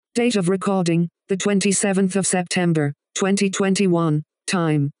Date of recording, the 27th of September, 2021.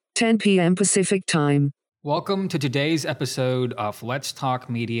 Time, 10 p.m. Pacific Time. Welcome to today's episode of Let's Talk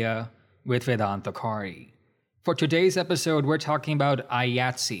Media with Vedanta Kari. For today's episode, we're talking about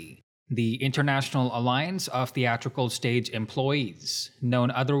IATSE, the International Alliance of Theatrical Stage Employees,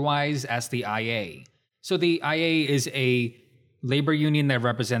 known otherwise as the IA. So the IA is a labor union that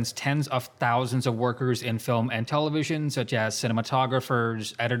represents tens of thousands of workers in film and television, such as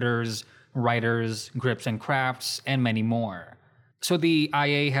cinematographers, editors, writers, grips and crafts, and many more. So the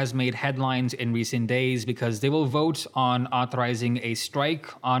IA has made headlines in recent days because they will vote on authorizing a strike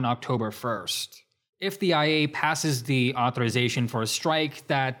on October 1st. If the IA passes the authorization for a strike,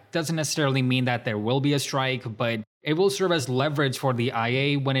 that doesn't necessarily mean that there will be a strike, but it will serve as leverage for the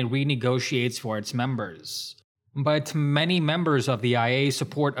IA when it renegotiates for its members. But many members of the IA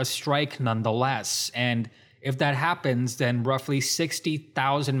support a strike nonetheless, and if that happens, then roughly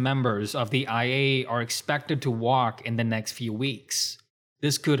 60,000 members of the IA are expected to walk in the next few weeks.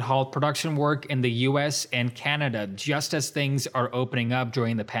 This could halt production work in the US and Canada just as things are opening up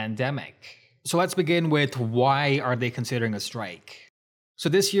during the pandemic. So let's begin with why are they considering a strike? So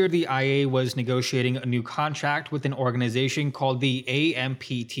this year, the IA was negotiating a new contract with an organization called the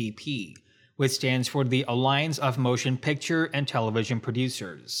AMPTP, which stands for the Alliance of Motion Picture and Television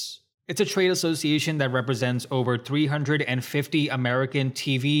Producers. It's a trade association that represents over 350 American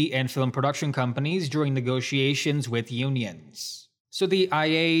TV and film production companies during negotiations with unions. So the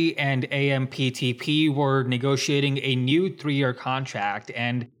IA and AMPTP were negotiating a new 3-year contract,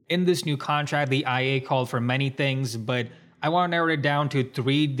 and in this new contract, the IA called for many things, but I want to narrow it down to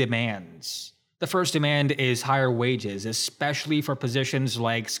 3 demands. The first demand is higher wages, especially for positions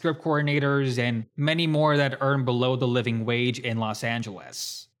like script coordinators and many more that earn below the living wage in Los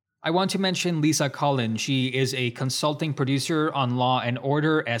Angeles. I want to mention Lisa Cullen. She is a consulting producer on Law &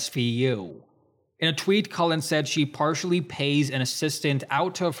 Order SVU. In a tweet, Cullen said she partially pays an assistant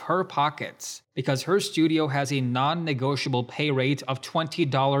out of her pockets because her studio has a non-negotiable pay rate of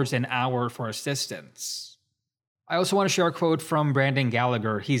 $20 an hour for assistants. I also want to share a quote from Brandon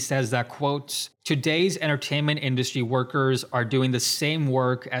Gallagher. He says that, quote, "Today's entertainment industry workers are doing the same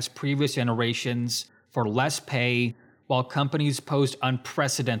work as previous generations for less pay while companies post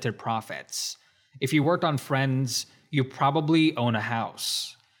unprecedented profits. If you worked on Friends, you probably own a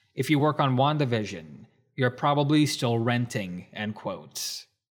house. If you work on WandaVision, you're probably still renting," end quote.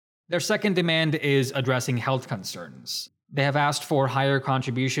 Their second demand is addressing health concerns. They have asked for higher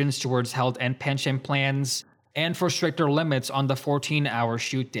contributions towards health and pension plans, and for stricter limits on the 14-hour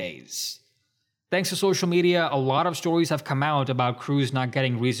shoot days. Thanks to social media, a lot of stories have come out about crews not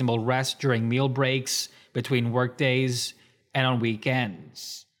getting reasonable rest during meal breaks, between workdays, and on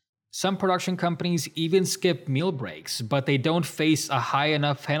weekends. Some production companies even skip meal breaks, but they don't face a high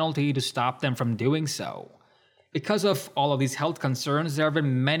enough penalty to stop them from doing so. Because of all of these health concerns, there have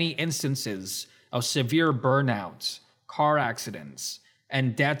been many instances of severe burnout, car accidents,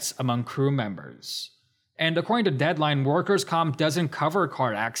 and deaths among crew members. And according to Deadline, workers' comp doesn't cover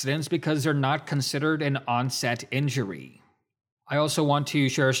car accidents because they're not considered an on-set injury. I also want to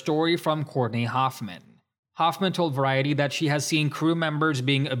share a story from Courtney Hoffman. Hoffman told Variety that she has seen crew members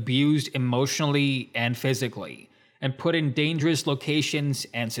being abused emotionally and physically, and put in dangerous locations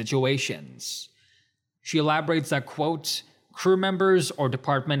and situations. She elaborates that, quote, "Crew members or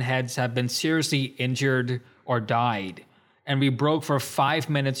department heads have been seriously injured or died, and we broke for 5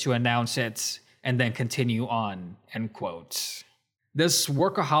 minutes to announce it, and then continue on," end quote. This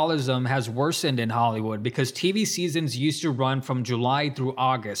workaholism has worsened in Hollywood because TV seasons used to run from July through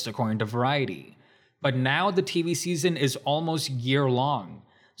August, according to Variety. But now the TV season is almost year-long,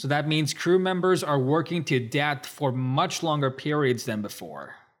 so that means crew members are working to death for much longer periods than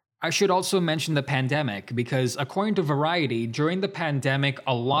before. I should also mention the pandemic because according to Variety, during the pandemic,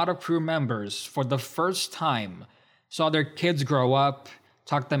 a lot of crew members, for the first time, saw their kids grow up,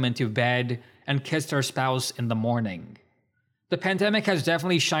 tuck them into bed, and kiss their spouse in the morning. The pandemic has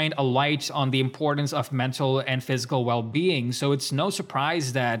definitely shined a light on the importance of mental and physical well-being, so it's no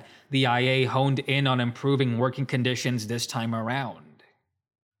surprise that the IA honed in on improving working conditions this time around.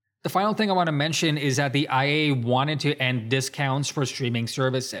 The final thing I want to mention is that the IA wanted to end discounts for streaming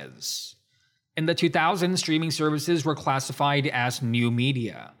services. In the 2000s, streaming services were classified as new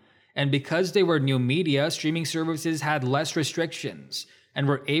media, and because they were new media, streaming services had less restrictions and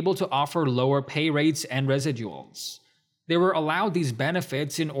were able to offer lower pay rates and residuals. They were allowed these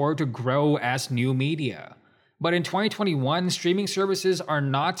benefits in order to grow as new media. But in 2021, streaming services are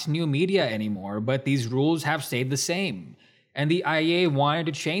not new media anymore, but these rules have stayed the same. And the IA wanted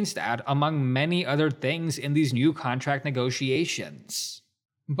to change that among many other things in these new contract negotiations.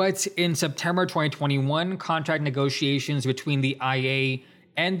 But in September 2021, contract negotiations between the IA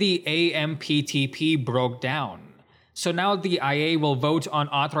and the AMPTP broke down. So now the IA will vote on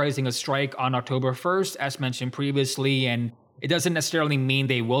authorizing a strike on October 1st, as mentioned previously, and it doesn't necessarily mean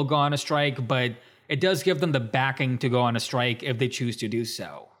they will go on a strike, but it does give them the backing to go on a strike if they choose to do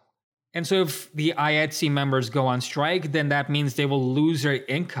so. And so if the IATSE members go on strike, then that means they will lose their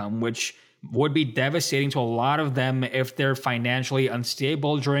income, which would be devastating to a lot of them if they're financially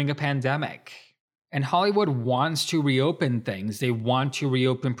unstable during a pandemic. And Hollywood wants to reopen things. They want to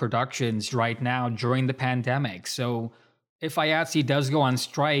reopen productions right now during the pandemic. So if IATSE does go on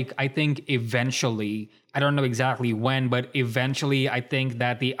strike, I think eventually, I don't know exactly when, but eventually I think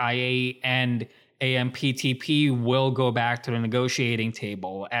that the IA and AMPTP will go back to the negotiating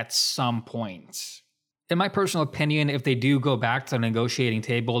table at some point. In my personal opinion, if they do go back to the negotiating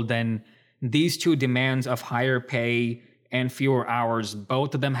table, then these two demands of higher pay and fewer hours,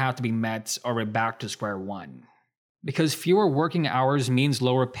 both of them have to be met or we're back to square one. Because fewer working hours means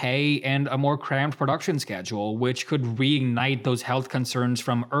lower pay and a more cramped production schedule, which could reignite those health concerns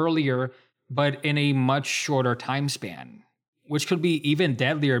from earlier, but in a much shorter time span. Which could be even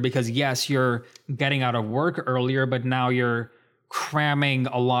deadlier because yes, you're getting out of work earlier, but now you're cramming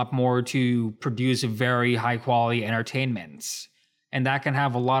a lot more to produce very high quality entertainment. And that can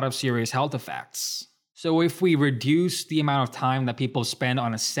have a lot of serious health effects. So if we reduce the amount of time that people spend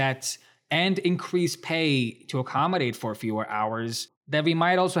on a set and increase pay to accommodate for fewer hours, then we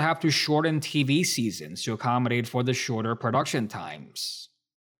might also have to shorten TV seasons to accommodate for the shorter production times.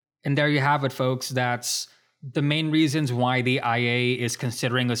 And there you have it, folks. That's the main reasons why the IA is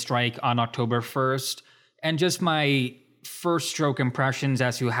considering a strike on October 1st, and just my first stroke impressions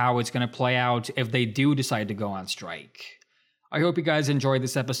as to how it's going to play out if they do decide to go on strike. I hope you guys enjoyed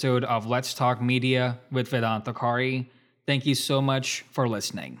this episode of Let's Talk Media with Vedant Akari. Thank you so much for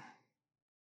listening.